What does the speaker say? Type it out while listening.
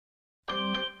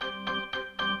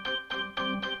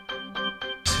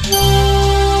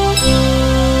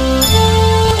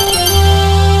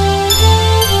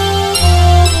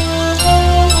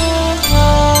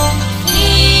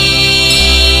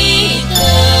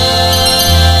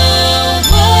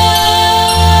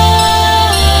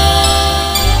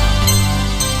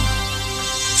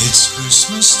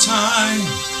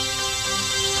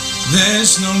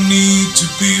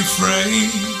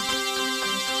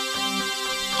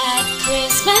At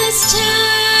Christmas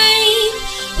time,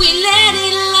 we let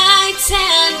in lights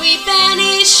and we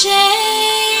banish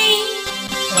shame.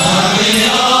 Coming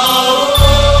out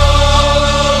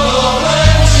of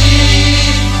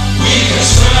empty, we can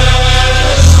spread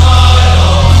a smile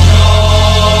of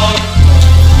joy.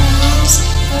 Arms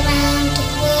around the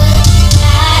world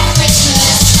at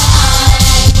Christmas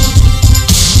time.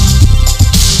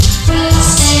 We'll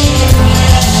say a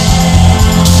prayer,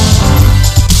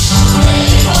 pray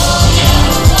for your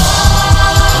love.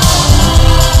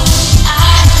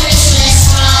 At Christmas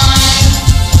time,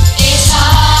 it's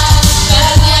hard,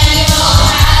 but when you're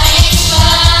having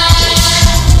fun.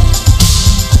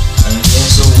 And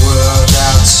there's a world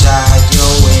outside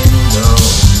your window,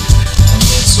 and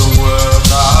it's a world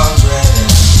of red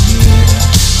and fear.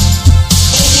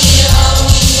 If you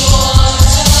only want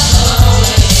to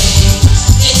away,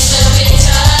 it's the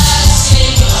bitter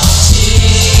sting of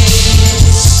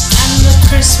tears. And the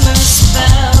Christmas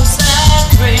bell